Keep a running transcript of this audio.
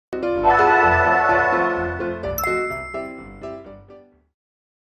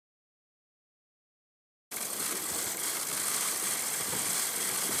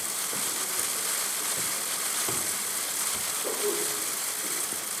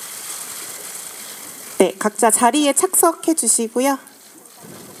네, 각자 자리에 착석해 주시고요.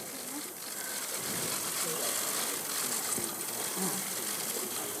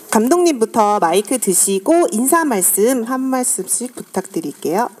 감독님부터 마이크 드시고 인사 말씀 한 말씀씩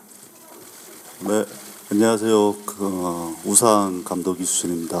부탁드릴게요. 네, 안녕하세요. 우상 감독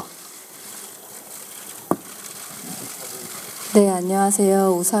이수진입니다. 네,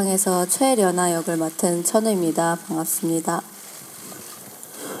 안녕하세요. 우상에서 최련아 역을 맡은 천우희입니다. 반갑습니다.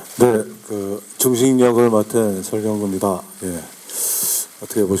 네, 중식 역을 맡은 설경구입니다. 예,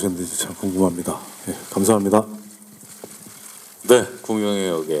 어떻게 보셨는지 참 궁금합니다. 예, 감사합니다. 네, 궁영의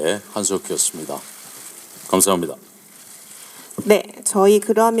역의 한석희였습니다. 감사합니다. 네, 저희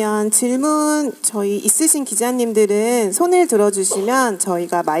그러면 질문 저희 있으신 기자님들은 손을 들어주시면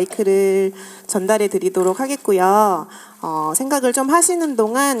저희가 마이크를 전달해 드리도록 하겠고요. 생각을 좀 하시는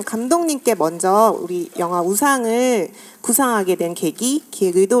동안 감독님께 먼저 우리 영화 우상을 구상하게 된 계기,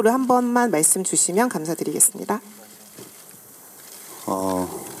 기획 의도를 한 번만 말씀 주시면 감사드리겠습니다.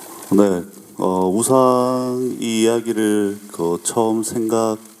 네, 우상 이야기를 처음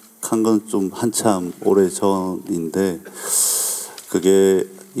생각한 건 좀 한참 오래 전인데, 그게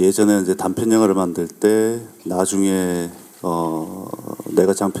예전에 이제 단편 영화를 만들 때 나중에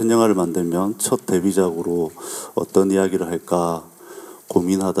내가 장편 영화를 만들면 첫 데뷔작으로 어떤 이야기를 할까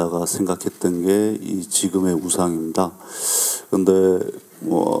고민하다가 생각했던 게 이 지금의 우상입니다. 근데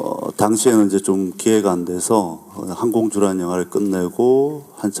당시에는 이제 좀 기회가 안 돼서 항공주라는 영화를 끝내고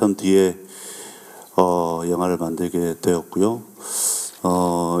한참 뒤에 영화를 만들게 되었고요.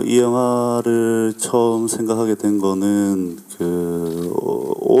 이 영화를 처음 생각하게 된 거는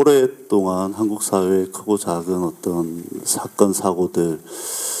오랫동안 한국 사회의 크고 작은 어떤 사건 사고들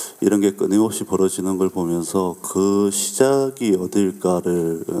이런 게 끊임없이 벌어지는 걸 보면서 그 시작이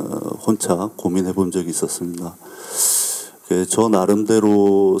어딜까를 혼자 고민해 본 적이 있었습니다. 저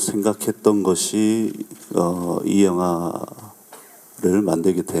나름대로 생각했던 것이 이 영화를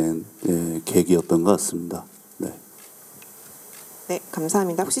만들게 된 계기였던 것 같습니다. 네,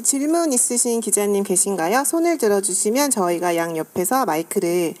 감사합니다. 혹시 질문 있으신 기자님 계신가요? 손을 들어주시면 저희가 양 옆에서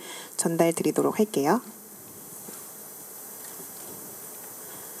마이크를 전달 드리도록 할게요.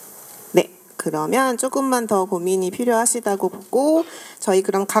 네, 그러면 조금만 더 고민이 필요하시다고 보고 저희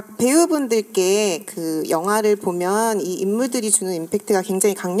그럼 각 배우분들께 그 영화를 보면 이 인물들이 주는 임팩트가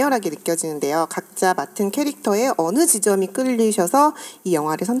굉장히 강렬하게 느껴지는데요. 각자 맡은 캐릭터의 어느 지점이 끌리셔서 이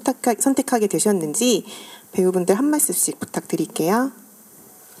영화를 선택하게 되셨는지 배우분들 한 말씀씩 부탁드릴게요.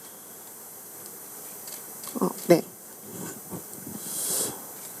 네.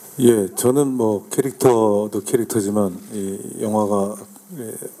 예, 저는 캐릭터도 캐릭터지만 이 영화가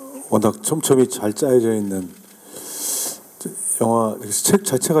워낙 촘촘히 잘 짜여져 있는 영화 책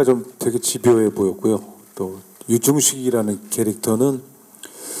자체가 좀 되게 집요해 보였고요. 또 유중식이라는 캐릭터는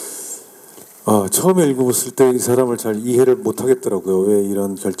처음에 읽어봤을 때 이 사람을 잘 이해를 못 하겠더라고요. 왜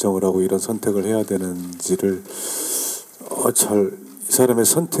이런 결정을 하고 이런 선택을 해야 되는지를 이 사람의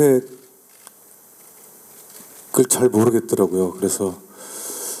선택을 잘 모르겠더라고요. 그래서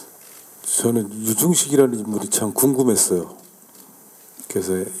저는 유중식이라는 인물이 참 궁금했어요.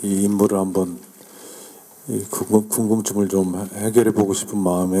 그래서 이 인물을 한번 이 궁금증을 좀 해결해 보고 싶은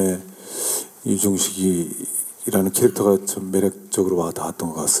마음에 유중식이라는 캐릭터가 좀 매력적으로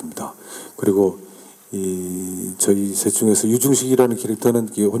와닿았던 것 같습니다. 그리고 저희 셋 중에서 유중식이라는 캐릭터는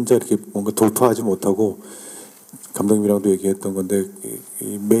혼자 이렇게 뭔가 돌파하지 못하고 감독님이랑도 얘기했던 건데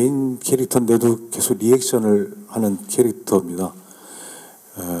이 메인 캐릭터인데도 계속 리액션을 하는 캐릭터입니다.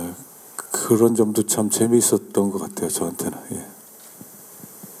 그런 점도 참 재미있었던 것 같아요, 저한테는. 예.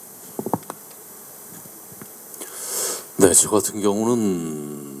 네, 저 같은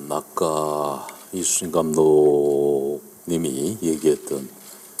경우는 아까 이수진 감독님이 얘기했던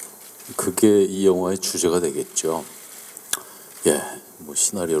그게 이 영화의 주제가 되겠죠. 예,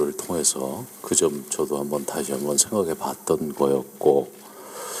 시나리오를 통해서 그 점 저도 다시 한번 생각해 봤던 거였고,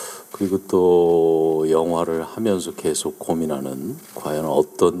 그리고 또 영화를 하면서 계속 고민하는 과연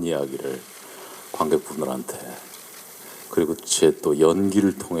어떤 이야기를 관객분들한테, 그리고 제 또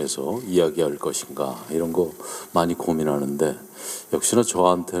연기를 통해서 이야기할 것인가, 이런 거 많이 고민하는데, 역시나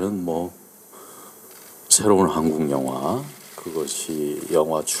저한테는 새로운 한국 영화, 그것이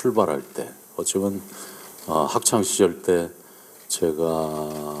영화 출발할 때, 어쩌면 학창 시절 때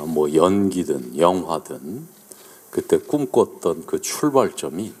제가 연기든 영화든 그때 꿈꿨던 그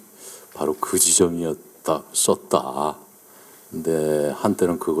출발점이 바로 그 지점이었다. 근데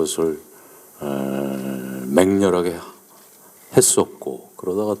한때는 그것을 맹렬하게 했었고,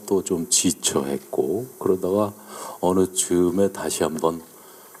 그러다가 또 좀 지쳐했고, 그러다가 어느 즈음에 다시 한번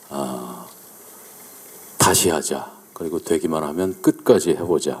다시 하자, 그리고 되기만 하면 끝까지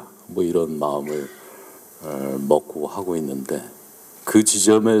해보자, 이런 마음을 먹고 하고 있는데 그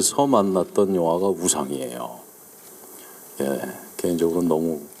지점에서 만났던 영화가 우상이에요. 예, 개인적으로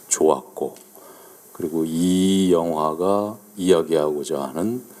너무 좋았고 그리고 이 영화가 이야기하고자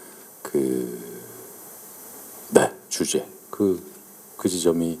하는 주제 그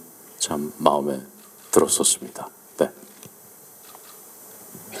지점이 참 마음에 들었었습니다. 네.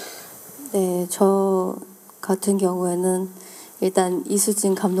 네, 저 같은 경우에는 일단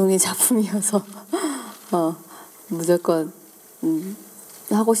이수진 감독님 작품이어서 무조건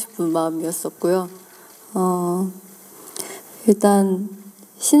하고 싶은 마음이었었고요. 일단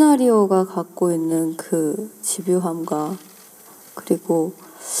시나리오가 갖고 있는 그 집요함과 그리고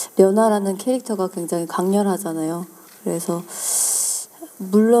려나라는 캐릭터가 굉장히 강렬하잖아요. 그래서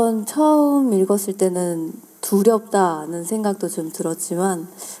물론 처음 읽었을 때는 두렵다는 생각도 좀 들었지만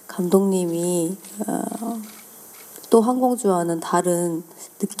감독님이 또 항공주와는 다른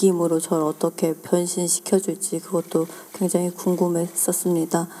느낌으로 저를 어떻게 변신시켜줄지 그것도 굉장히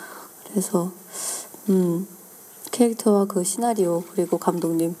궁금했었습니다. 그래서 캐릭터와 그 시나리오 그리고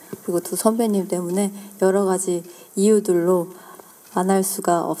감독님 그리고 두 선배님 때문에 여러 가지 이유들로 안 할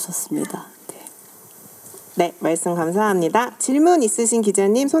수가 없었습니다. 네, 말씀 감사합니다. 질문 있으신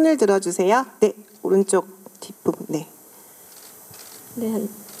기자님 손을 들어주세요. 네, 오른쪽 뒷부분. 네. 네,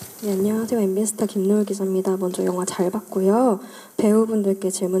 안녕하세요. MBS타 김노을 기자입니다. 먼저 영화 잘 봤고요. 배우분들께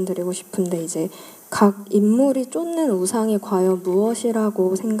질문 드리고 싶은데 이제 각 인물이 쫓는 우상이 과연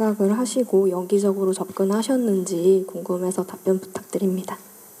무엇이라고 생각을 하시고 연기적으로 접근하셨는지 궁금해서 답변 부탁드립니다.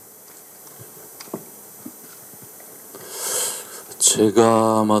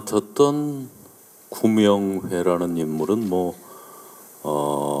 제가 맡았던 구명회라는 인물은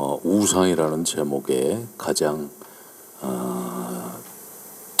우상이라는 제목에 가장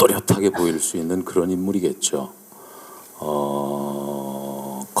또렷하게 보일 수 있는 그런 인물이겠죠.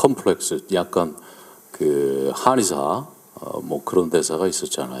 컴플렉스 약간 그 한의사 그런 대사가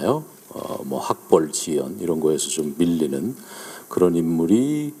있었잖아요. 학벌지연 이런 거에서 좀 밀리는 그런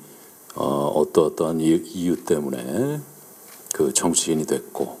인물이 어떠한 이유 때문에 그 정치인이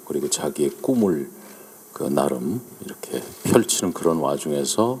됐고 그리고 자기의 꿈을 그 나름 이렇게 펼치는 그런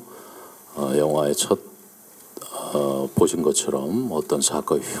와중에서 영화의 첫 보신 것처럼 어떤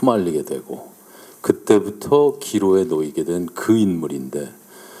사건에 휘말리게 되고 그때부터 기로에 놓이게 된 그 인물인데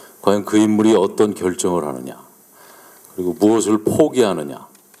과연 그 인물이 어떤 결정을 하느냐 그리고 무엇을 포기하느냐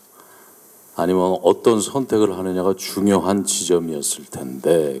아니면 어떤 선택을 하느냐가 중요한 지점이었을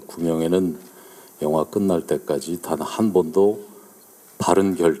텐데 구명에는 영화 끝날 때까지 단 한 번도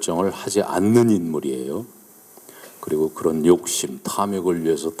바른 결정을 하지 않는 인물이에요. 그리고 그런 욕심, 탐욕을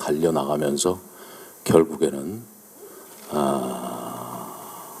위해서 달려나가면서 결국에는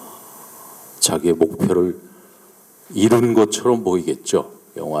자기의 목표를 이룬 것처럼 보이겠죠.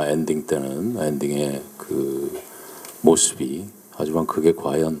 영화 엔딩 때는 엔딩의 그 모습이 하지만 그게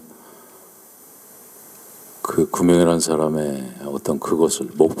과연 그 구명이라는 사람의 어떤 그것을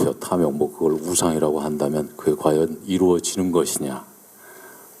목표, 탐욕, 그걸 우상이라고 한다면 그게 과연 이루어지는 것이냐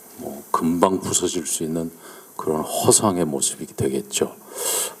금방 부서질 수 있는 그런 허상의 모습이 되겠죠.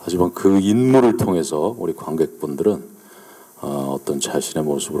 하지만 그 인물을 통해서 우리 관객분들은 어떤 자신의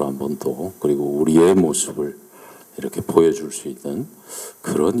모습을 한 번 더 그리고 우리의 모습을 이렇게 보여줄 수 있는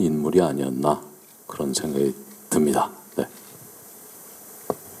그런 인물이 아니었나 그런 생각이 듭니다. 네.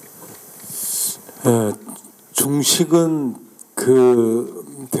 중식은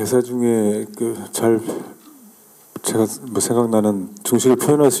그 대사 중에 제가 생각나는 중식을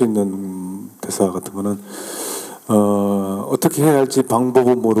표현할 수 있는 대사 같은 거는 어떻게 해야 할지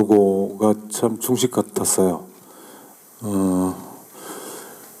방법을 모르고가 참 중식 같았어요.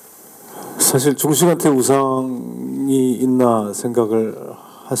 사실 중식한테 우상이 있나 생각을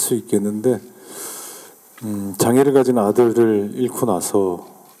할 수 있겠는데 장애를 가진 아들을 잃고 나서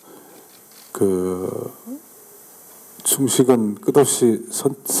그 중식은 끝없이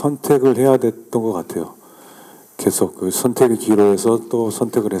선택을 해야 됐던 것 같아요. 계속 그 선택의 기로에서 또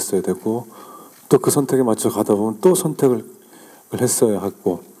선택을 했어야 되고 또 그 선택에 맞춰 가다 보면 또 선택을 했어야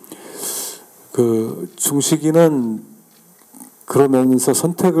했고 그 중식이는 그러면서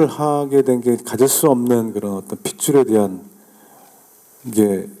선택을 하게 된 게 가질 수 없는 그런 어떤 핏줄에 대한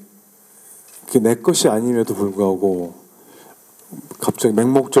이게 내 것이 아님에도 불구하고 갑자기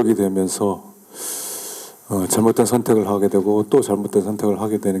맹목적이 되면서 잘못된 선택을 하게 되고 또 잘못된 선택을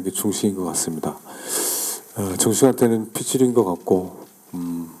하게 되는 게 중식인 것 같습니다. 중식한테는 핏줄인 것 같고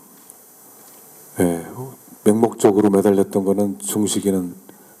맹목적으로 매달렸던 거는 중식이는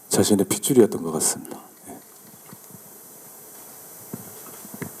자신의 핏줄이었던 것 같습니다.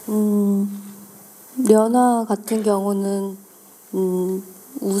 려나 같은 경우는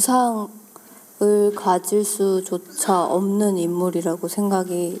우상이 가질 수조차 없는 인물이라고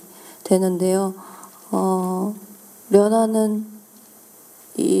생각이 되는데요. 련아는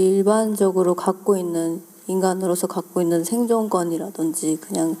일반적으로 인간으로서 갖고 있는 생존권이라든지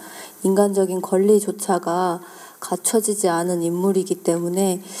그냥 인간적인 권리조차가 갖춰지지 않은 인물이기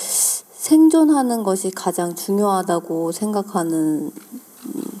때문에 생존하는 것이 가장 중요하다고 생각하는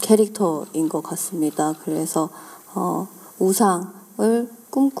캐릭터인 것 같습니다. 그래서 우상을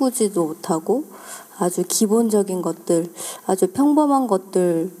꿈꾸지도 못하고 아주 기본적인 것들, 아주 평범한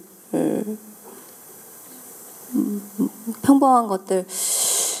것들을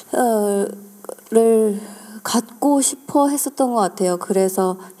갖고 싶어 했었던 것 같아요.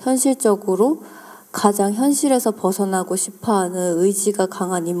 그래서 현실적으로 가장 현실에서 벗어나고 싶어하는 의지가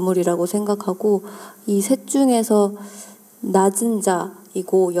강한 인물이라고 생각하고, 이 셋 중에서 낮은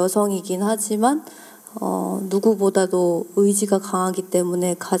자이고 여성이긴 하지만 누구보다도 의지가 강하기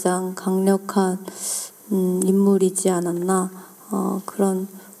때문에 가장 강력한 인물이지 않았나, 그런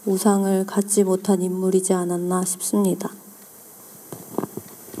우상을 갖지 못한 인물이지 않았나 싶습니다.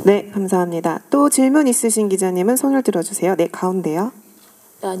 네, 감사합니다. 또 질문 있으신 기자님은 손을 들어주세요. 네, 가운데요.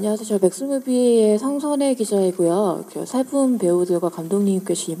 네, 안녕하세요. 저 맥스무비의 상선혜 기자이고요. 세 분 배우들과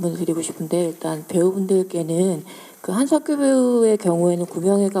감독님께 질문을 드리고 싶은데, 일단 배우분들께는 그 한석규 배우의 경우에는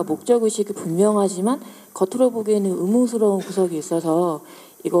구명회가 목적의식이 분명하지만 겉으로 보기에는 의문스러운 구석이 있어서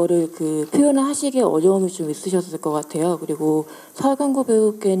이거를 그 표현을 하시기에 어려움이 좀 있으셨을 것 같아요. 그리고 설강구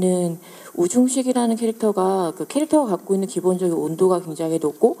배우께는 우중식이라는 캐릭터가 갖고 있는 기본적인 온도가 굉장히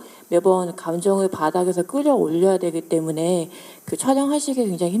높고 매번 감정을 바닥에서 끌어올려야 되기 때문에 그 촬영하시기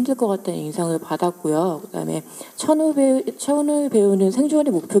굉장히 힘들 것 같다는 인상을 받았고요. 그다음에 천우희 배우는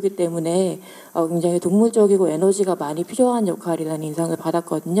생존이 목표이기 때문에 굉장히 동물적이고 에너지가 많이 필요한 역할이라는 인상을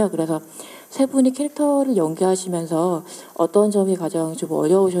받았거든요. 그래서 세 분이 캐릭터를 연기하시면서 어떤 점이 가장 좀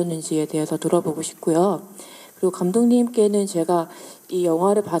어려우셨는지에 대해서 들어보고 싶고요. 그리고 감독님께는 제가 이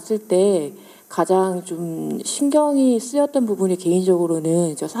영화를 봤을 때 가장 좀 신경이 쓰였던 부분이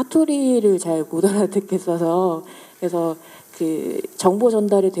개인적으로는 저 사투리를 잘 못 알아듣겠어서, 그래서 그 정보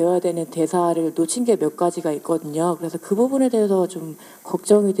전달이 되어야 되는 대사를 놓친 게 몇 가지가 있거든요. 그래서 그 부분에 대해서 좀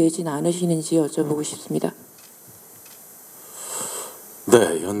걱정이 되진 않으시는지 여쭤보고 싶습니다.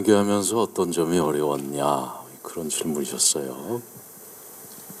 네, 연기하면서 어떤 점이 어려웠냐, 그런 질문이셨어요.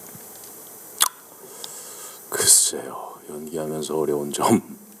 글쎄요, 연기하면서 어려운 점,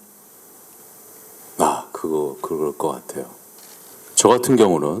 그럴 것 같아요. 저 같은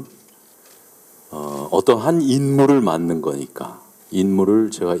경우는 어떤 한 인물을 맡는 거니까,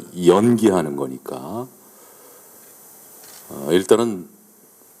 인물을 제가 연기하는 거니까, 일단은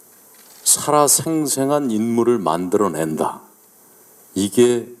살아생생한 인물을 만들어낸다.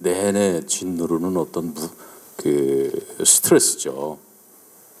 이게 내내 짓누르는 어떤 스트레스죠.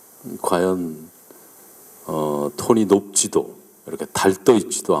 과연 톤이 높지도 이렇게 달떠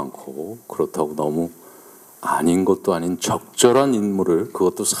있지도 않고, 그렇다고 너무 아닌 것도 아닌 적절한 인물을,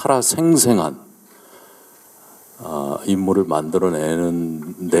 그것도 살아생생한 인물을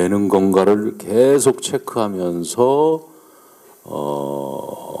만들어내는 건가를 계속 체크하면서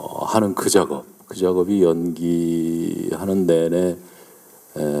하는 그 작업이 연기하는 내내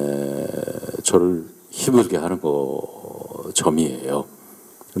저를 힘들게 하는 점이에요.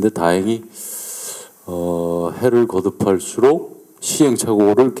 근데 다행히 해를 거듭할수록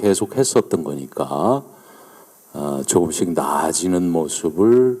시행착오를 계속 했었던 거니까 조금씩 나아지는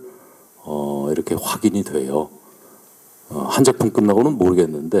모습을 이렇게 확인이 돼요. 한 작품 끝나고는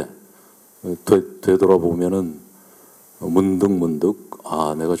모르겠는데 되돌아보면은 문득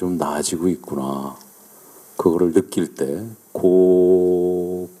내가 좀 나아지고 있구나, 그거를 느낄 때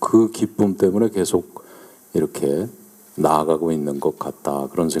그 기쁨 때문에 계속 이렇게 나아가고 있는 것 같다,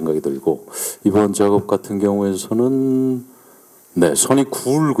 그런 생각이 들고, 이번 작업 같은 경우에서는 선이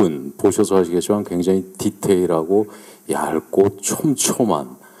굵은, 보셔서 아시겠지만 굉장히 디테일하고 얇고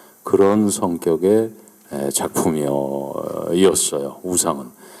촘촘한 그런 성격의 작품이었어요, 우상은.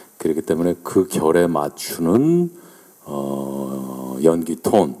 그렇기 때문에 그 결에 맞추는 연기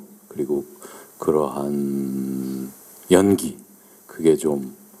톤, 그리고 그러한 연기, 그게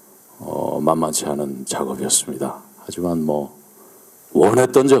좀 만만치 않은 작업이었습니다. 하지만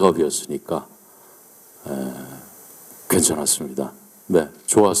원했던 작업이었으니까 괜찮았습니다. 네,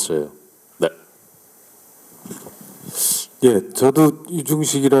 좋았어요. 네. 예, 저도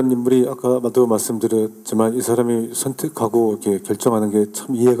유중식이라는 인물이 아까도 말씀드렸지만 이 사람이 선택하고 이렇게 결정하는 게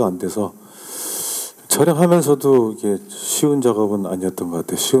참 이해가 안 돼서, 촬영하면서도 이게 쉬운 작업은 아니었던 것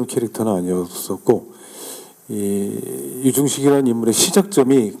같아요. 쉬운 캐릭터는 아니었었고, 이 유중식이라는 인물의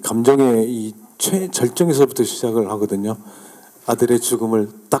시작점이 감정의 이 최절정에서부터 시작을 하거든요. 아들의 죽음을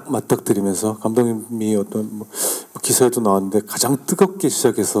딱 맞닥뜨리면서 감독님이 어떤 뭐 기사에도 나왔는데 가장 뜨겁게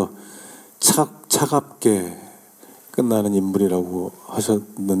시작해서 차갑게 끝나는 인물이라고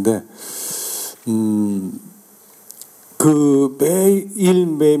하셨는데 그 매일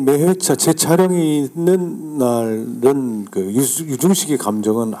매회차 제 촬영이 있는 날은 그 유중식의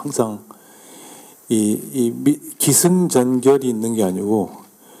감정은 항상 이 기승전결이 있는 게 아니고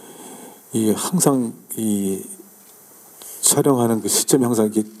이 항상 이 촬영하는 그 시점이 항상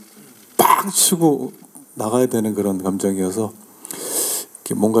이렇게 딱 치고 나가야 되는 그런 감정이어서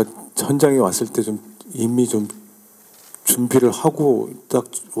뭔가 현장에 왔을 때 좀 이미 좀 준비를 하고 딱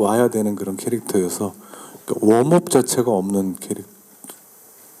와야 되는 그런 캐릭터여서 웜업 자체가 없는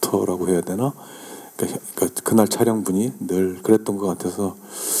캐릭터라고 해야 되나? 그러니까 그날 촬영분이 늘 그랬던 것 같아서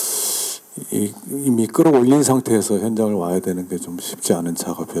이미 끌어올린 상태에서 현장을 와야 되는 게 좀 쉽지 않은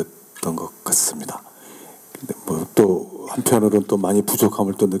작업이었던 것 같습니다. 근데 뭐 또 한편으로는 또 많이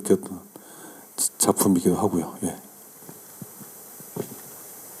부족함을 또 느꼈던 작품이기도 하고요. 예.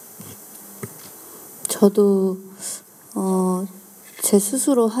 저도 제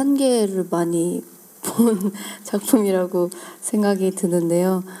스스로 한계를 많이 본 작품이라고 생각이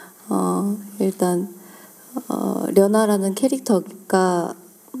드는데요. 일단 려나라는 캐릭터가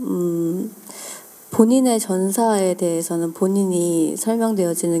본인의 전사에 대해서는 본인이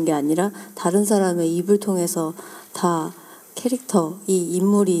설명되어지는 게 아니라 다른 사람의 입을 통해서 다 캐릭터, 이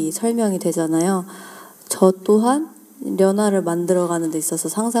인물이 설명이 되잖아요. 저 또한 려나를 만들어가는 데 있어서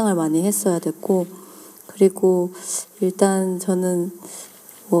상상을 많이 했어야 됐고, 그리고 일단 저는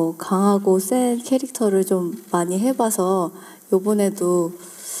뭐 강하고 센 캐릭터를 좀 많이 해봐서 요번에도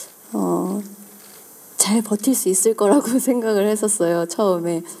잘 버틸 수 있을 거라고 생각을 했었어요.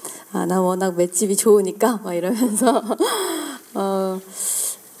 처음에 나 워낙 맷집이 좋으니까 막 이러면서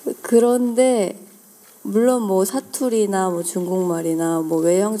그런데 물론 뭐 사투리나 뭐 중국말이나 뭐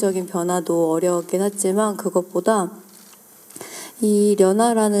외형적인 변화도 어려웠긴 했지만 그것보다 이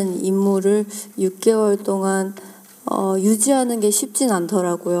려나라는 인물을 6개월 동안 유지하는 게 쉽진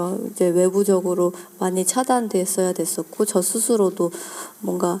않더라고요. 이제 외부적으로 많이 차단됐어야 됐었고 저 스스로도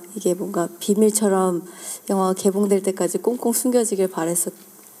뭔가 이게 뭔가 비밀처럼 영화가 개봉될 때까지 꽁꽁 숨겨지길 바랬었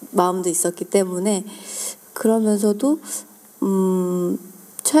마음도 있었기 때문에 그러면서도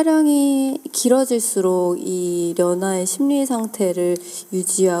촬영이 길어질수록 이 려나의 심리 상태를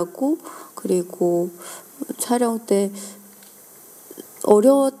유지하고 그리고 촬영 때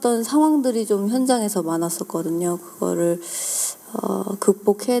어려웠던 상황들이 좀 현장에서 많았었거든요. 그거를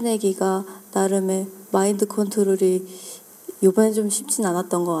극복해내기가 나름의 마인드 컨트롤이 이번에 좀 쉽진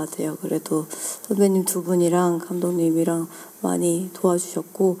않았던 것 같아요. 그래도 선배님 두 분이랑 감독님이랑 많이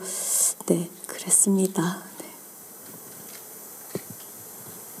도와주셨고 네 그랬습니다.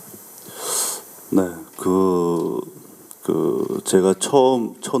 네, 제가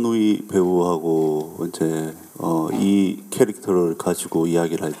처음 천우희 배우하고 이제 이 캐릭터를 가지고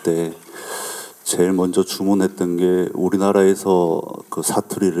이야기를 할 때 제일 먼저 주문했던 게 우리나라에서 그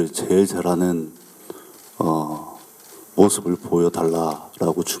사투리를 제일 잘하는 모습을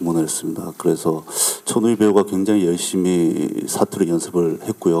보여달라라고 주문을 했습니다. 그래서 천우희 배우가 굉장히 열심히 사투리 연습을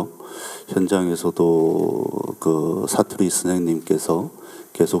했고요. 현장에서도 그 사투리 선생님께서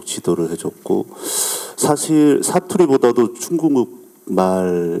계속 지도를 해줬고 사실 사투리보다도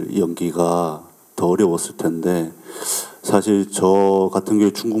중국말 연기가 더 어려웠을 텐데 사실 저 같은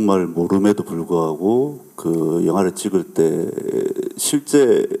경우에 중국말을 모름에도 불구하고 그 영화를 찍을 때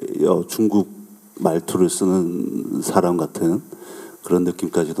실제 중국 말투를 쓰는 사람 같은 그런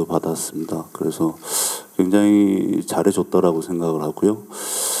느낌까지도 받았습니다. 그래서 굉장히 잘해줬다라고 생각을 하고요.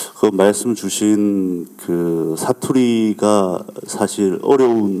 그 말씀 주신 그 사투리가 사실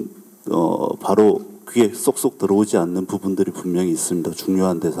어려운 바로 귀에 쏙쏙 들어오지 않는 부분들이 분명히 있습니다.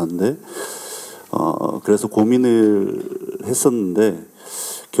 중요한 대사인데 그래서 고민을 했었는데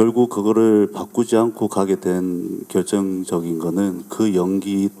결국 그거를 바꾸지 않고 가게 된 결정적인 거는 그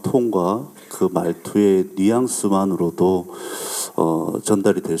연기 톤과 그 말투의 뉘앙스만으로도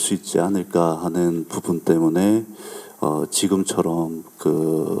전달이 될 수 있지 않을까 하는 부분 때문에 지금처럼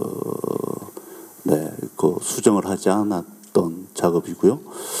수정을 하지 않았던 작업이고요.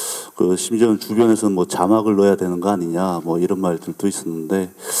 심지어는 주변에서는 뭐 자막을 넣어야 되는 거 아니냐 뭐 이런 말들도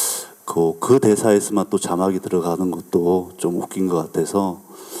있었는데 그 대사에서만 또 자막이 들어가는 것도 좀 웃긴 것 같아서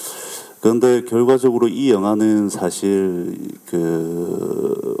그런데 결과적으로 이 영화는 사실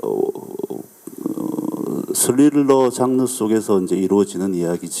스릴러 장르 속에서 이제 이루어지는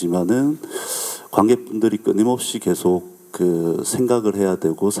이야기지만은 관객분들이 끊임없이 계속 생각을 해야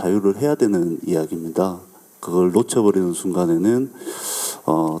되고 사유를 해야 되는 이야기입니다. 그걸 놓쳐버리는 순간에는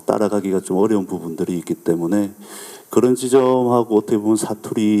따라가기가 좀 어려운 부분들이 있기 때문에 그런 지점하고 어떻게 보면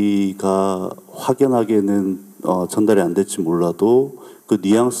사투리가 확연하게는 전달이 안 될지 몰라도 그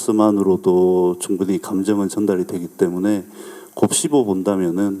뉘앙스만으로도 충분히 감정은 전달이 되기 때문에 곱씹어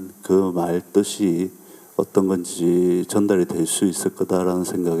본다면은 그 말 뜻이 어떤 건지 전달이 될 수 있을 거다라는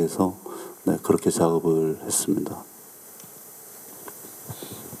생각에서 네, 그렇게 작업을 했습니다.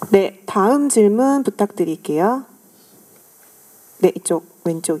 네, 다음 질문 부탁드릴게요. 네, 이쪽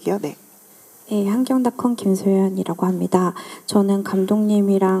왼쪽이요. 네. 네, 한경닷컴 김소연이라고 합니다. 저는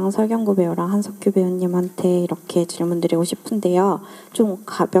감독님이랑 설경구 배우랑 한석규 배우님한테 이렇게 질문드리고 싶은데요. 좀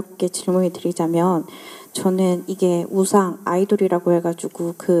가볍게 질문을 드리자면 저는 이게 우상 아이돌이라고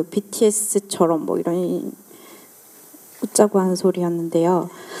해가지고 그 BTS처럼 뭐 이런 웃자고 하는 소리였는데요.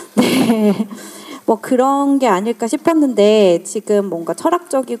 네. 뭐 그런 게 아닐까 싶었는데 지금 뭔가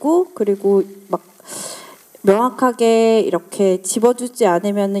철학적이고 그리고 막 명확하게 이렇게 집어주지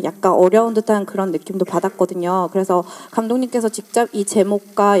않으면 약간 어려운 듯한 그런 느낌도 받았거든요. 그래서 감독님께서 직접 이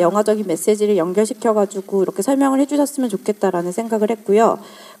제목과 영화적인 메시지를 연결시켜가지고 이렇게 설명을 해주셨으면 좋겠다라는 생각을 했고요.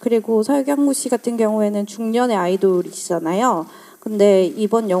 그리고 설경구 씨 같은 경우에는 중년의 아이돌이시잖아요. 근데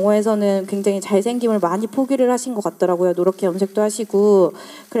이번 영화에서는 굉장히 잘생김을 많이 포기를 하신 것 같더라고요. 노랗게 염색도 하시고.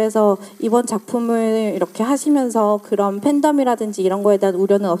 그래서 이번 작품을 이렇게 하시면서 그런 팬덤이라든지 이런 거에 대한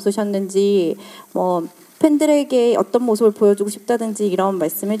우려는 없으셨는지 뭐 팬들에게 어떤 모습을 보여주고 싶다든지 이런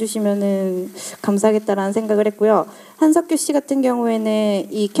말씀해 주시면은 감사하겠다라는 생각을 했고요. 한석규 씨 같은 경우에는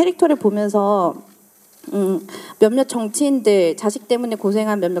이 캐릭터를 보면서 몇몇 정치인들, 자식 때문에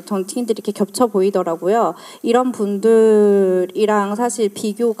고생한 몇몇 정치인들이 이렇게 겹쳐 보이더라고요. 이런 분들이랑 사실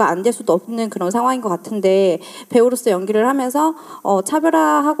비교가 안 될 수도 없는 그런 상황인 것 같은데 배우로서 연기를 하면서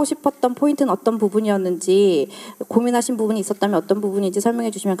차별화하고 싶었던 포인트는 어떤 부분이었는지 고민하신 부분이 있었다면 어떤 부분인지 설명해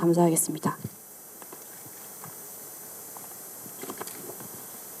주시면 감사하겠습니다.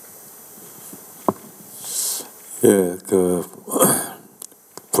 예,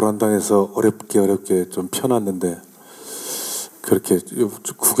 불안당해서 어렵게 좀 펴놨는데 그렇게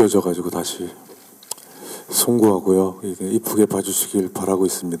구겨져 가지고 다시 송구하고요. 이쁘게 봐주시길 바라고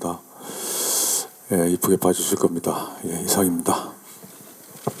있습니다. 예, 이쁘게 봐주실 겁니다. 예, 이상입니다.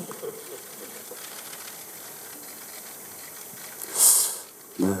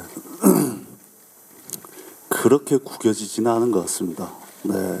 네, 그렇게 구겨지지는 않은 것 같습니다.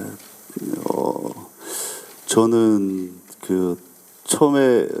 네, 저는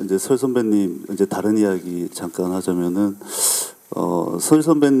처음에 이제 설 선배님 이제 다른 이야기 잠깐 하자면은 설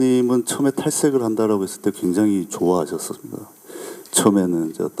선배님은 처음에 탈색을 한다라고 했을 때 굉장히 좋아하셨습니다. 처음에는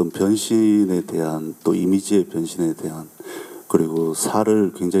이제 어떤 변신에 대한 또 이미지의 변신에 대한 그리고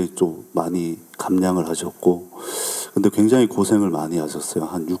살을 굉장히 좀 많이 감량을 하셨고 근데 굉장히 고생을 많이 하셨어요.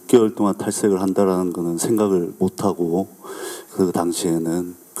 한 6개월 동안 탈색을 한다라는 거는 생각을 못 하고 그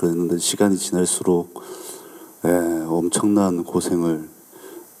당시에는 그랬는데 시간이 지날수록 엄청난 고생을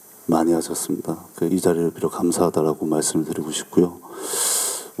많이 하셨습니다. 이 자리를 빌어 감사하다라고 말씀을 드리고 싶고요.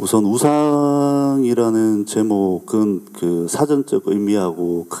 우선 우상이라는 제목은 그 사전적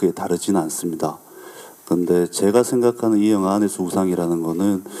의미하고 크게 다르지는 않습니다. 그런데 제가 생각하는 이 영화 안에서 우상이라는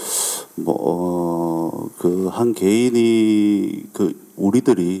거는 한 개인이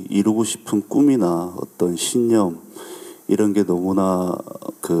우리들이 이루고 싶은 꿈이나 어떤 신념 이런 게 너무나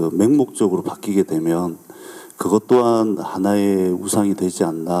맹목적으로 바뀌게 되면 그것 또한 하나의 우상이 되지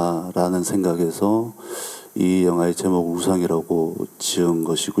않나라는 생각에서 이 영화의 제목을 우상이라고 지은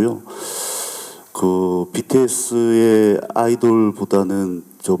것이고요. BTS의 아이돌보다는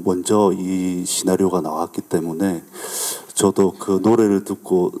먼저 이 시나리오가 나왔기 때문에 저도 그 노래를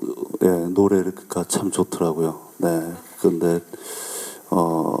듣고 노래가 참 좋더라고요. 네. 근데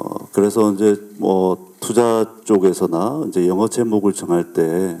그래서 이제 투자 쪽에서나 이제 영어 제목을 정할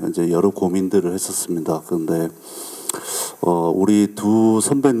때 이제 여러 고민들을 했었습니다. 그런데 우리 두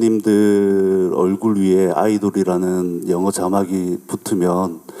선배님들 얼굴 위에 아이돌이라는 영어 자막이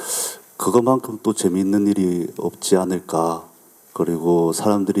붙으면 그것만큼 또 재미있는 일이 없지 않을까, 그리고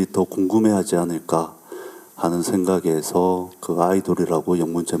사람들이 더 궁금해하지 않을까 하는 생각에서 그 아이돌이라고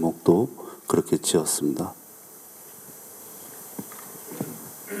영문 제목도 그렇게 지었습니다.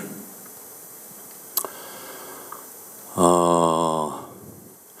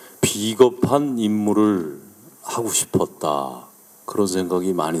 비겁한 인물을 하고 싶었다, 그런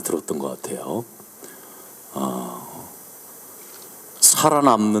생각이 많이 들었던 것 같아요.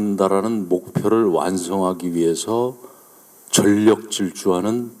 살아남는다라는 목표를 완성하기 위해서 전력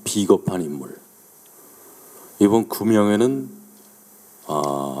질주하는 비겁한 인물. 이번 구명에는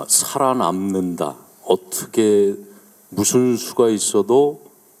살아남는다, 어떻게 무슨 수가 있어도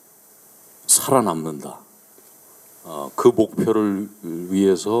살아남는다, 그 목표를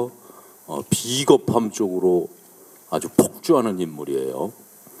위해서 비겁함 쪽으로 아주 폭주하는 인물이에요.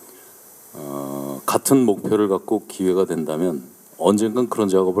 같은 목표를 갖고 기회가 된다면 언젠간 그런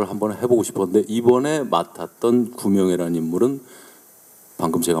작업을 한번 해보고 싶었는데 이번에 맡았던 구명회라는 인물은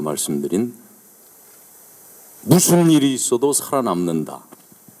방금 제가 말씀드린 무슨 일이 있어도 살아남는다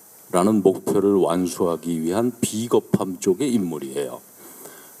라는 목표를 완수하기 위한 비겁함 쪽의 인물이에요.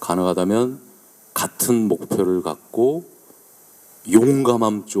 가능하다면 같은 목표를 갖고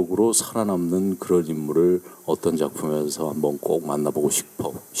용감함 쪽으로 살아남는 그런 인물을 어떤 작품에서 한번 꼭 만나보고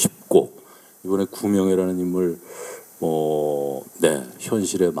싶고 이번에 구명회라는 인물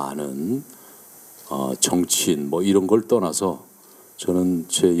현실에 많은 정치인 이런 걸 떠나서 저는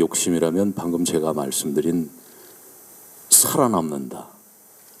제 욕심이라면 방금 제가 말씀드린 살아남는다.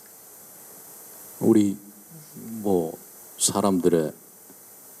 우리 사람들의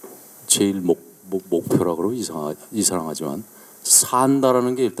제일 목표라고 그러면 이상하지만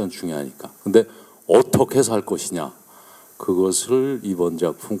산다라는 게 일단 중요하니까. 근데 어떻게 살 것이냐 그것을 이번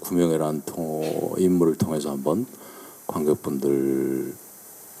작품 구명회라는 인물을 통해서 한번 관객분들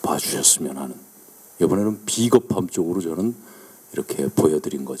봐주셨으면 하는, 이번에는 비겁함 쪽으로 저는 이렇게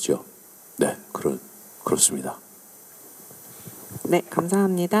보여드린 거죠. 네, 그렇습니다. 네,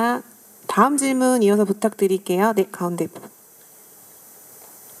 감사합니다. 다음 질문 이어서 부탁드릴게요. 네, 가운데.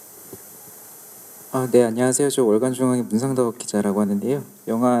 네, 안녕하세요. 저 월간중앙의 문상덕 기자라고 하는데요.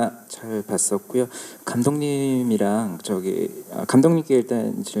 영화 잘 봤었고요. 감독님이랑 감독님께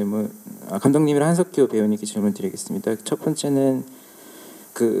일단 감독님이랑 한석규 배우님께 질문 드리겠습니다. 첫 번째는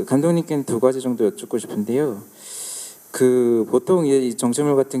감독님께는 두 가지 정도 여쭙고 싶은데요. 보통 이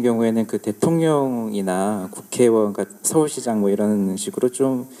정치물 같은 경우에는 대통령이나 국회의원, 서울시장 이런 식으로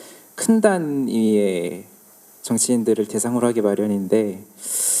좀 큰 단위의 정치인들을 대상으로 하기 마련인데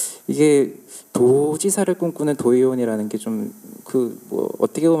이게 도지사를 꿈꾸는 도의원이라는 게 좀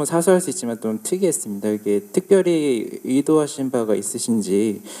어떻게 보면 사소할 수 있지만 좀 특이했습니다. 이게 특별히 의도하신 바가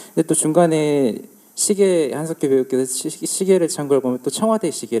있으신지. 근데 또 중간에 한석규 배우께서 시계를 찬 걸 보면 또 청와대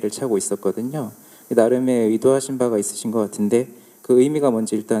시계를 차고 있었거든요. 나름의 의도하신 바가 있으신 것 같은데 그 의미가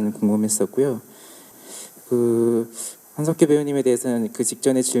뭔지 일단 궁금했었고요. 한석규 배우님에 대해서는 그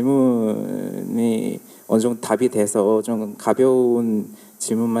직전에 질문이 어느 정도 답이 돼서 좀 가벼운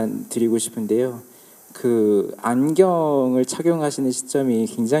질문만 드리고 싶은데요. 안경을 착용하시는 시점이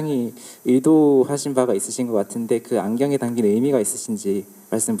굉장히 의도하신 바가 있으신 것 같은데 그 안경에 담긴 의미가 있으신지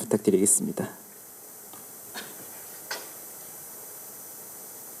말씀 부탁드리겠습니다.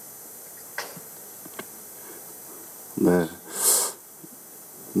 네.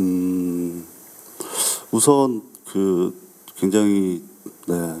 우선 굉장히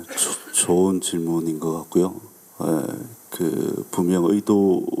좋은 질문인 것 같고요. 분명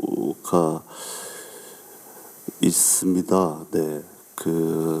의도가 있습니다. 네.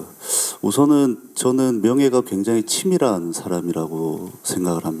 우선은 저는 명예가 굉장히 치밀한 사람이라고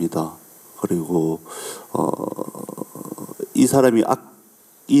생각을 합니다. 그리고 이 사람이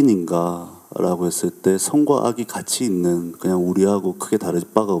악인인가라고 했을 때 선과 악이 같이 있는, 그냥 우리하고 크게 다를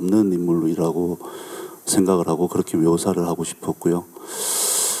바가 없는 인물이라고 생각을 하고 그렇게 묘사를 하고 싶었고요.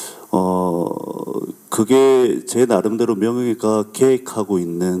 그게 제 나름대로 명예가 계획하고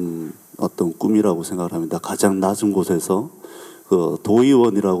있는 어떤 꿈이라고 생각을 합니다. 가장 낮은 곳에서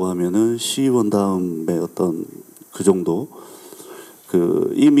도의원이라고 하면은 시의원 다음에 어떤 그 정도,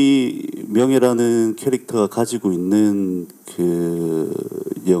 이미 명예라는 캐릭터가 가지고 있는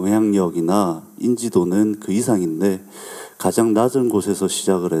영향력이나 인지도는 그 이상인데 가장 낮은 곳에서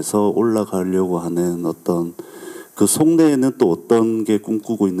시작을 해서 올라가려고 하는 어떤 그 속내에는 또 어떤 게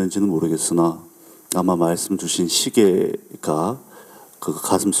꿈꾸고 있는지는 모르겠으나 아마 말씀 주신 시계가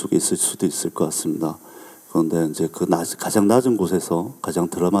가슴 속에 있을 수도 있을 것 같습니다. 그런데 이제 가장 낮은 곳에서 가장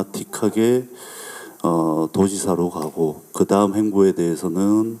드라마틱하게 도지사로 가고 그 다음 행보에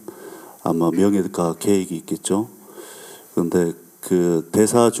대해서는 아마 명예가 계획이 있겠죠. 그런데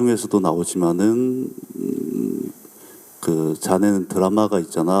대사 중에서도 나오지만은 자네는 드라마가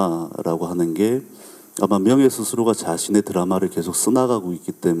있잖아 라고 하는 게 아마 명예 스스로가 자신의 드라마를 계속 써나가고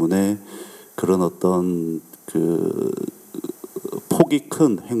있기 때문에 그런 어떤 폭이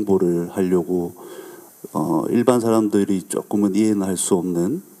큰 행보를 하려고 일반 사람들이 조금은 이해는 할 수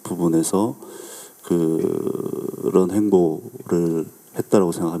없는 부분에서 그런 행보를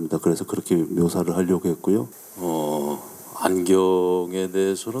했다라고 생각합니다. 그래서 그렇게 묘사를 하려고 했고요. 안경에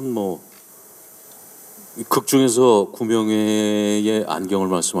대해서는 극 중에서 구명회의 안경을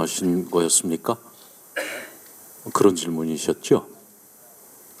말씀하신 거였습니까? 그런 질문이셨죠?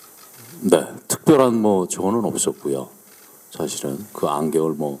 네, 특별한 저거는 없었고요. 사실은 그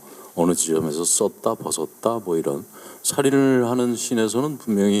안경을 어느 지점에서 썼다 벗었다 이런 살인을 하는 씬에서는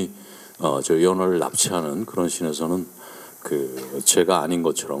분명히 저 연화를 납치하는 그런 씬에서는 그 제가 아닌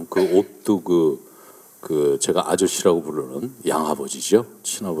것처럼 그 옷도 그 제가 아저씨라고 부르는 양아버지죠.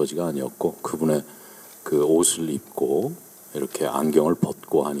 친아버지가 아니었고 그분의 그 옷을 입고 이렇게 안경을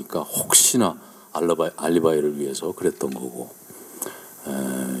벗고 하니까 혹시나 알리바이를 위해서 그랬던 거고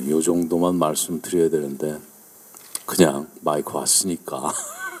요 정도만 말씀드려야 되는데 그냥 마이크 왔으니까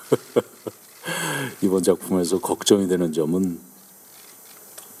이번 작품에서 걱정이 되는 점은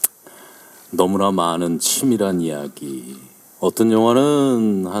너무나 많은 치밀한 이야기. 어떤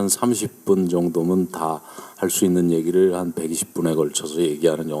영화는 한 30분 정도면 다 할 수 있는 얘기를 한 120분에 걸쳐서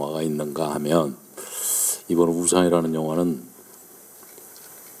얘기하는 영화가 있는가 하면 이번 우상이라는 영화는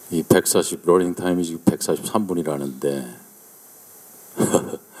이 140 러닝 타임이 지금 143분이라는데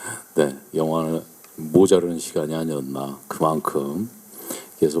네, 영화는 모자르는 시간이 아니었나. 그만큼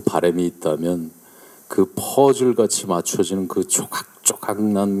그래서 바람이 있다면 그 퍼즐 같이 맞춰지는 그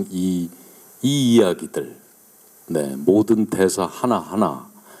조각조각난 이 이야기들, 네, 모든 대사 하나하나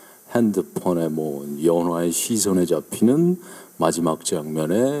핸드폰에 뭐 연화의 시선에 잡히는 마지막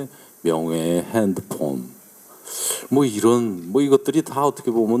장면에 명예의 핸드폰 뭐 이런 뭐 이것들이 다 어떻게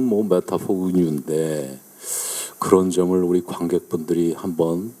보면 뭐 메타포 은유인데 그런 점을 우리 관객분들이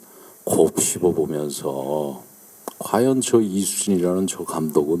한번 곱씹어 보면서 과연 저 이수진이라는 저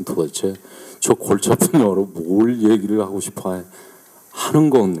감독은 도대체 저 골치 아픈 영화로 뭘 얘기를 하고 싶어 하는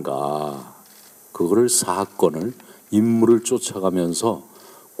건가. 그거를 사건을 인물을 쫓아가면서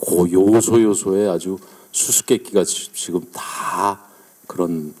그 요소요소에 아주 수수께끼가 지금 다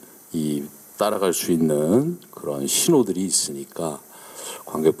그런 이 따라갈 수 있는 그런 신호들이 있으니까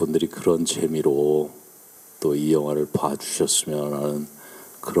관객분들이 그런 재미로 또 이 영화를 봐주셨으면 하는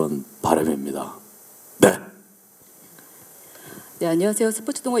그런 바람입니다. 네. 네, 안녕하세요.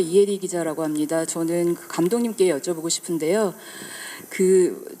 스포츠동화 이혜리 기자라고 합니다. 저는 그 감독님께 여쭤보고 싶은데요.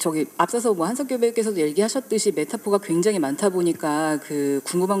 앞서서 뭐 한석규 배우께서도 얘기하셨듯이 메타포가 굉장히 많다 보니까 그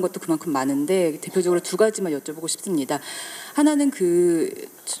궁금한 것도 그만큼 많은데 대표적으로 두 가지만 여쭤보고 싶습니다. 하나는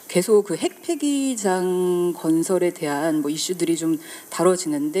계속 그 핵 폐기장 건설에 대한 뭐 이슈들이 좀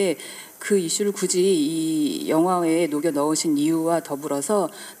다뤄지는데 그 이슈를 굳이 이 영화에 녹여 넣으신 이유와 더불어서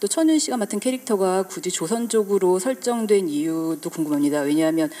또 천우희 씨가 맡은 캐릭터가 굳이 조선족으로 설정된 이유도 궁금합니다.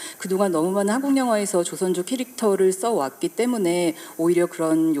 왜냐하면 그동안 너무 많은 한국 영화에서 조선족 캐릭터를 써왔기 때문에 오히려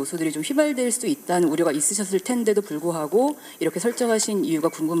그런 요소들이 좀 휘발될 수 있다는 우려가 있으셨을 텐데도 불구하고 이렇게 설정하신 이유가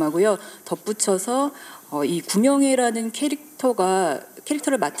궁금하고요. 덧붙여서 이 구명혜라는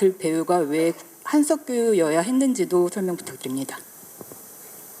캐릭터를 맡을 배우가 왜 한석규여야 했는지도 설명 부탁드립니다.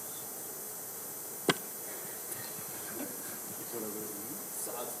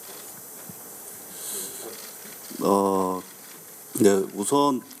 네,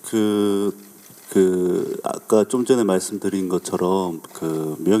 우선 아까 좀 전에 말씀드린 것처럼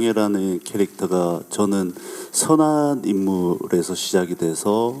그 명예라는 캐릭터가 저는 선한 인물에서 시작이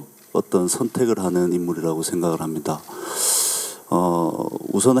돼서 어떤 선택을 하는 인물이라고 생각을 합니다.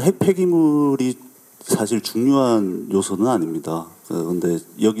 우선 핵 폐기물이 사실 중요한 요소는 아닙니다. 그런데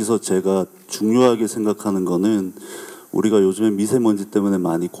여기서 제가 중요하게 생각하는 거는 우리가 요즘에 미세먼지 때문에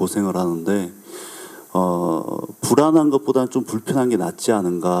많이 고생을 하는데 불안한 것보다는 좀 불편한 게 낫지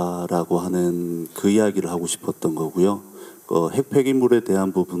않은가라고 하는 그 이야기를 하고 싶었던 거고요. 핵 폐기물에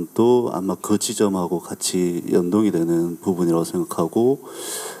대한 부분도 아마 그 지점하고 같이 연동이 되는 부분이라고 생각하고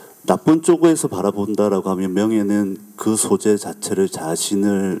나쁜 쪽에서 바라본다라고 하면 명예는 그 소재 자체를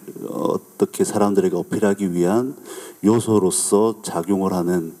자신을 어떻게 사람들에게 어필하기 위한 요소로서 작용을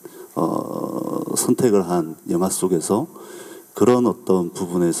하는 선택을 한 영화 속에서 그런 어떤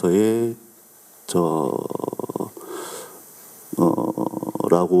부분에서의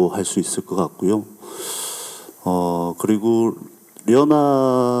라고 할 수 있을 것 같고요. 그리고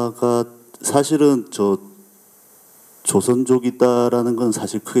려나가 사실은 조선족이다라는 건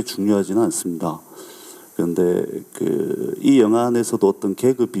사실 크게 중요하지는 않습니다. 그런데 이 영화 안에서도 어떤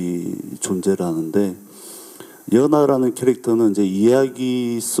계급이 존재를 하는데 연아라는 캐릭터는 이제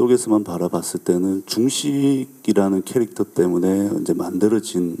이야기 속에서만 바라봤을 때는 중식이라는 캐릭터 때문에 이제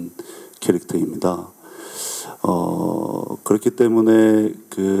만들어진 캐릭터입니다. 그렇기 때문에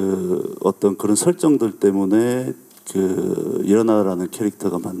어떤 그런 설정들 때문에 연아라는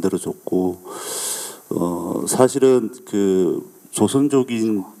캐릭터가 만들어졌고 사실은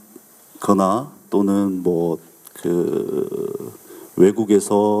조선족인 거나 또는 뭐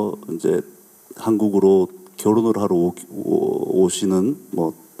외국에서 이제 한국으로 결혼을 하러 오시는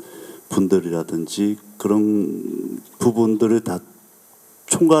뭐 분들이라든지 그런 부분들을 다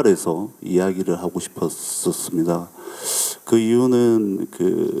총괄해서 이야기를 하고 싶었었습니다. 그 이유는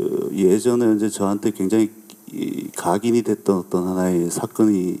예전에 이제 저한테 굉장히 각인이 됐던 어떤 하나의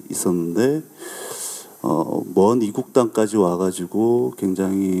사건이 있었는데 먼 이국 땅까지 와가지고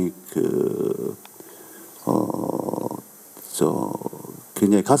굉장히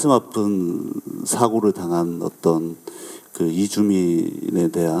굉장히 가슴 아픈 사고를 당한 어떤 그 이주민에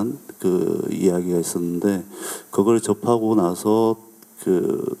대한 그 이야기가 있었는데 그걸 접하고 나서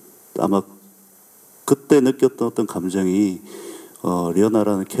아마 그때 느꼈던 어떤 감정이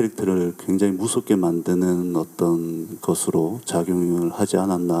리오나라는 캐릭터를 굉장히 무섭게 만드는 어떤 것으로 작용을 하지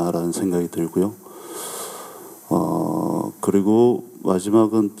않았나라는 생각이 들고요. 그리고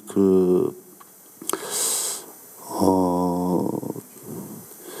마지막은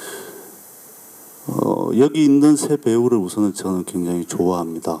여기 있는 세 배우를 우선은 저는 굉장히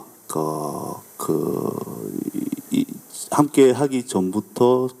좋아합니다. 함께 하기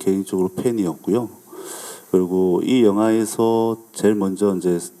전부터 개인적으로 팬이었고요. 그리고 이 영화에서 제일 먼저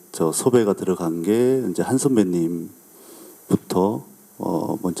이제 섭외가 들어간 게 이제 한 선배님부터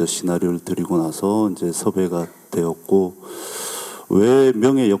먼저 시나리오를 드리고 나서 이제 섭외가 되었고, 왜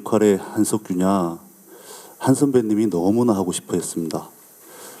명예 역할의 한석규냐? 한 선배님이 너무나 하고 싶어 했습니다.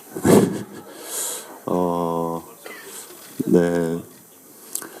 네.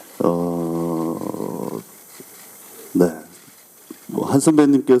 네. 한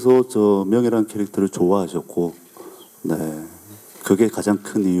선배님께서 저 명예라는 캐릭터를 좋아하셨고, 네. 그게 가장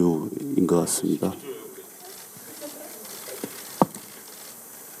큰 이유인 것 같습니다.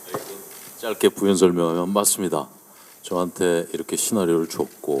 짧게 부연 설명하면 맞습니다. 저한테 이렇게 시나리오를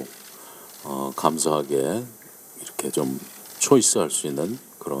줬고 감사하게 이렇게 좀 초이스할 수 있는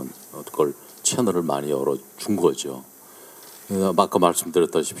그런 걸 채널을 많이 열어준 거죠. 아까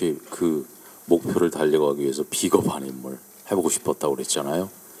말씀드렸다시피 그 목표를 달려가기 위해서 비겁한 인물 해보고 싶었다고 그랬잖아요.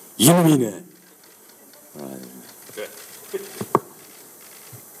 이놈이네.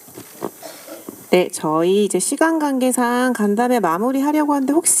 네, 저희 이제 시간 관계상 간담회 마무리하려고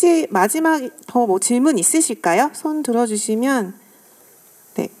하는데 혹시 마지막 더 뭐 질문 있으실까요? 손 들어주시면.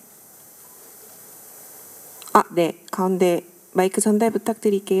 네. 네. 가운데 마이크 전달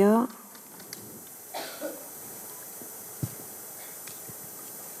부탁드릴게요.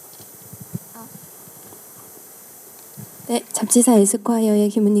 네, 잡지사 에스콰이어의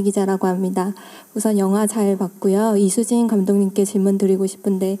김은희 기자라고 합니다. 우선 영화 잘 봤고요. 이수진 감독님께 질문 드리고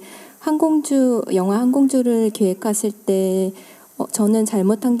싶은데 영화 항공주를 기획하실 때 저는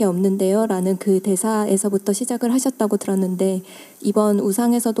잘못한 게 없는데요 라는 그 대사에서부터 시작을 하셨다고 들었는데 이번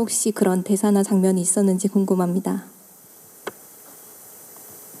우상에서도 혹시 그런 대사나 장면이 있었는지 궁금합니다.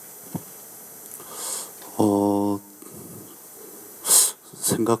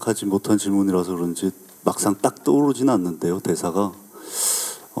 생각하지 못한 질문이라서 그런지 막상 딱 떠오르지는 않는데요, 대사가.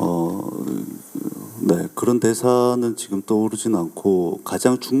 네, 그런 대사는 지금 떠오르진 않고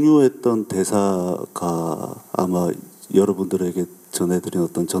가장 중요했던 대사가 아마 여러분들에게 전해드린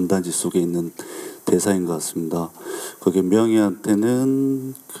어떤 전단지 속에 있는 대사인 것 같습니다. 그게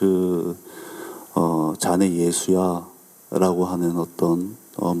명희한테는 자네 예수야 라고 하는 어떤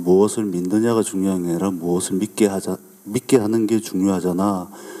무엇을 믿느냐가 중요한 게 아니라 무엇을 믿게 하는 게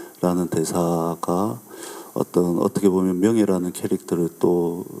중요하잖아 라는 대사가 어떻게 보면 명예라는 캐릭터를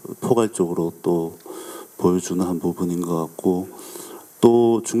또 포괄적으로 또 보여주는 한 부분인 것 같고,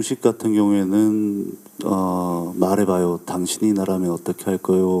 또 중식 같은 경우에는 말해봐요 당신이 나라면 어떻게 할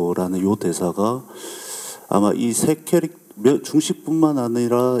거요 라는 요 대사가 아마 이 세 캐릭터 중식뿐만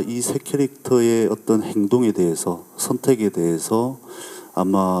아니라 이 세 캐릭터의 어떤 행동에 대해서 선택에 대해서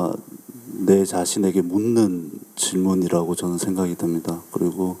아마 내 자신에게 묻는 질문이라고 저는 생각이 듭니다.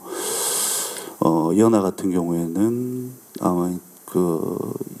 그리고 연하 같은 경우에는 아마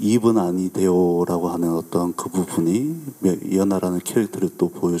입은 아니되오라고 하는 어떤 그 부분이 연하라는 캐릭터를 또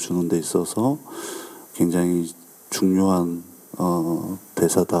보여주는 데 있어서 굉장히 중요한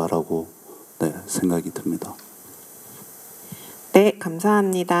대사다라고 생각이 듭니다. 네,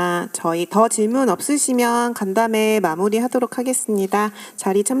 감사합니다. 저희 더 질문 없으시면 간담회 마무리하도록 하겠습니다.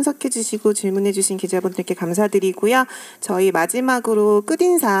 자리 참석해 주시고 질문해 주신 기자분들께 감사드리고요. 저희 마지막으로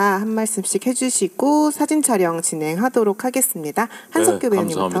끝인사 한 말씀씩 해주시고 사진 촬영 진행하도록 하겠습니다. 한석규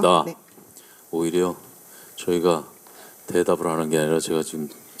배우님부터. 감사합니다. 네. 오히려 저희가 대답을 하는 게 아니라 제가 지금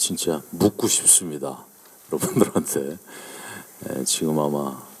진짜 묻고 싶습니다. 여러분들한테. 지금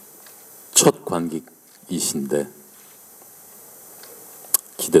아마 첫 관객이신데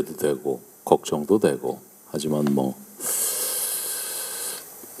기대도 되고 걱정도 되고 하지만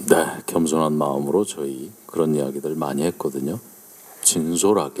겸손한 마음으로 저희 그런 이야기들 많이 했거든요.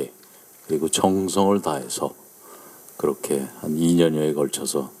 진솔하게 그리고 정성을 다해서 그렇게 한 2년여에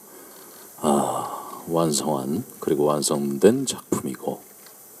걸쳐서 완성한 그리고 완성된 작품이고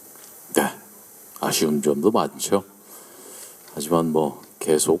아쉬운 점도 많죠. 하지만 뭐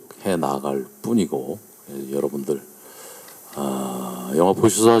계속 해 나갈 뿐이고, 여러분들 영화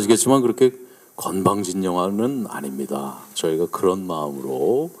보셔서 아시겠지만 그렇게 건방진 영화는 아닙니다. 저희가 그런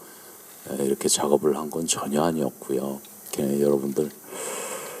마음으로 이렇게 작업을 한 건 전혀 아니었고요. 여러분들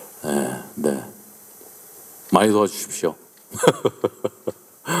네, 많이 도와주십시오.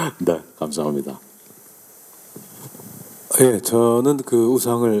 네, 감사합니다. 예, 저는 그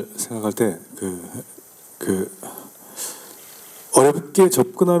우상을 생각할 때 어렵게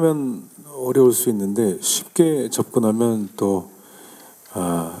접근하면 어려울 수 있는데 쉽게 접근하면 또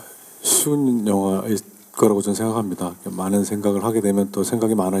쉬운 영화일 거라고 저는 생각합니다. 많은 생각을 하게 되면 또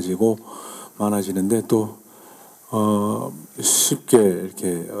생각이 많아지는데 또 쉽게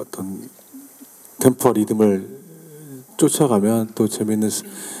이렇게 어떤 템포와 리듬을 쫓아가면 또 재미있는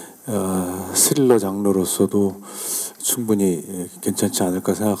스릴러 장르로서도 충분히 괜찮지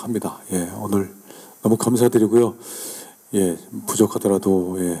않을까 생각합니다. 예, 오늘 너무 감사드리고요. 예,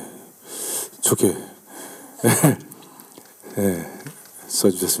 부족하더라도 좋게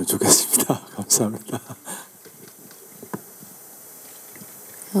써주셨으면 좋겠습니다. 감사합니다.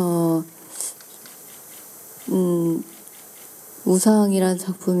 우상이란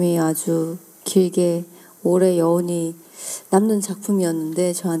작품이 아주 길게 오래 여운이 남는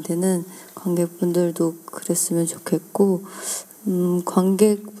작품이었는데 저한테는 관객분들도 그랬으면 좋겠고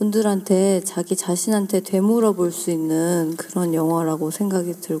관객분들한테 자기 자신한테 되물어 볼 수 있는 그런 영화라고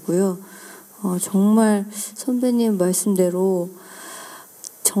생각이 들고요. 정말 선배님 말씀대로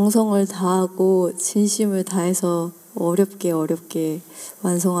정성을 다하고 진심을 다해서 어렵게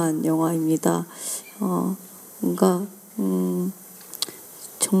완성한 영화입니다. 뭔가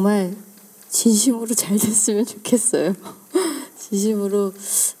정말 진심으로 잘 됐으면 좋겠어요. 진심으로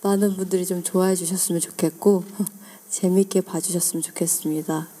많은 분들이 좀 좋아해 주셨으면 좋겠고 재미있게 봐주셨으면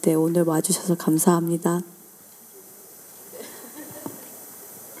좋겠습니다. 네, 오늘 와주셔서 감사합니다.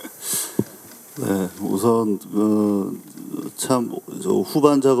 네, 우선 참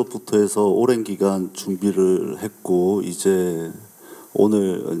후반 작업부터 해서 오랜 기간 준비를 했고 이제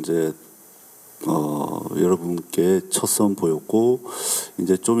오늘 이제 여러분께 첫 선 보였고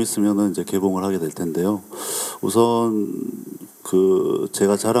이제 좀 있으면은 이제 개봉을 하게 될 텐데요. 우선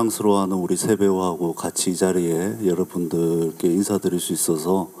제가 자랑스러워하는 우리 세 배우하고 같이 이 자리에 여러분들께 인사드릴 수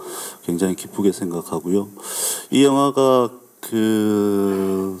있어서 굉장히 기쁘게 생각하고요. 이 영화가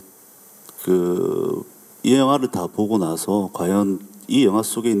이 영화를 다 보고 나서 과연 이 영화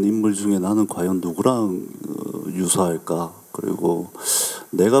속에 있는 인물 중에 나는 과연 누구랑 유사할까? 그리고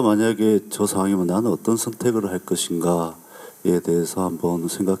내가 만약에 저 상황이면 나는 어떤 선택을 할 것인가에 대해서 한번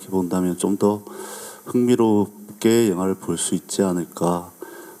생각해 본다면 좀 더 흥미롭게 영화를 볼 수 있지 않을까.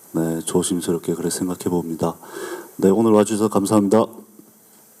 네, 조심스럽게 그렇게 생각해 봅니다. 네, 오늘 와주셔서 감사합니다.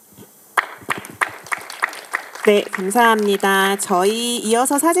 네, 감사합니다. 저희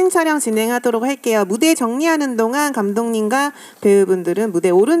이어서 사진 촬영 진행하도록 할게요. 무대 정리하는 동안 감독님과 배우분들은 무대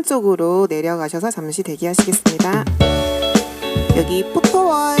오른쪽으로 내려가셔서 잠시 대기하시겠습니다. 여기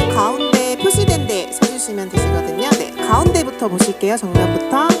포토월 가운데 표시된 데 서주시면 되시거든요. 네, 가운데부터 보실게요.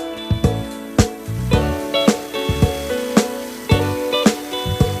 정면부터.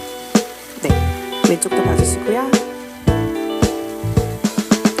 네, 왼쪽도 봐주시고요.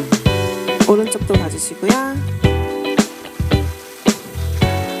 오른쪽도 봐주시고요.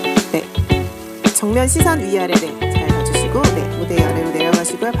 네, 정면 시선 위아래 잘 봐주시고 네, 무대 아래로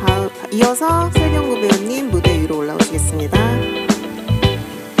내려가시고요. 이어서 설경구 배우님 무대 위로 올라오시겠습니다.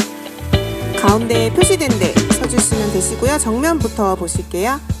 가운데 표시된 데 서주시면 되시고요. 정면부터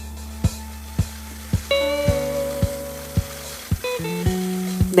보실게요.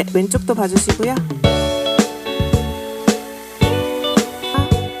 네, 왼쪽도 봐주시고요.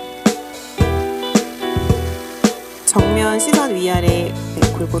 정면 시선 위아래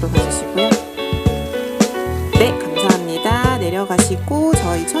네, 골고루 봐주시고요. 네, 감사합니다. 내려가시고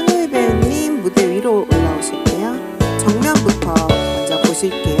저희 천우희 배우님 무대 위로 올라오실게요. 정면부터 먼저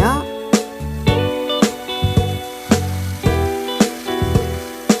보실게요.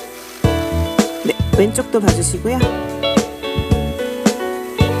 네, 왼쪽도 봐주시고요.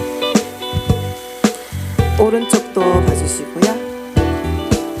 오른쪽도 봐주시고요.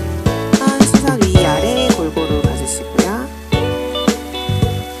 시선 위아래 골고루 봐주시고요.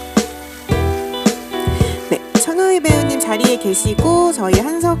 네, 천우희 배우님 자리에 계시고 저희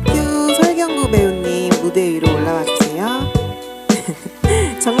한석규, 설경구 배우님 무대 위로 올라와 주세요.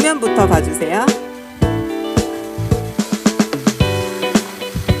 정면부터 봐주세요.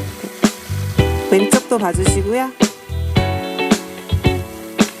 왼쪽도 봐주시고요.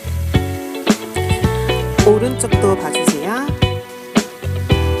 오른쪽도 봐주세요.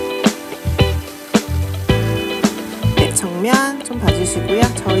 정면 좀 봐주시고요.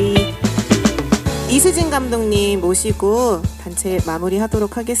 저희 이수진 감독님 모시고 단체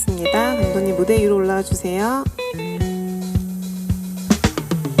마무리하도록 하겠습니다. 감독님 무대 위로 올라와 주세요.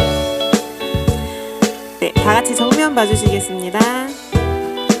 네, 다 같이 정면 봐주시겠습니다.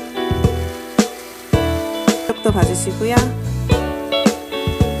 이쪽도 봐주시고요.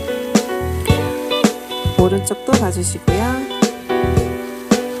 오른쪽도 봐주시고요.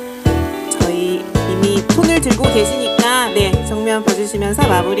 저희 이미 폰을 들고 계시니까 네, 정면 봐주시면서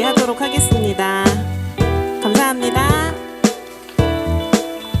마무리하도록 하겠습니다.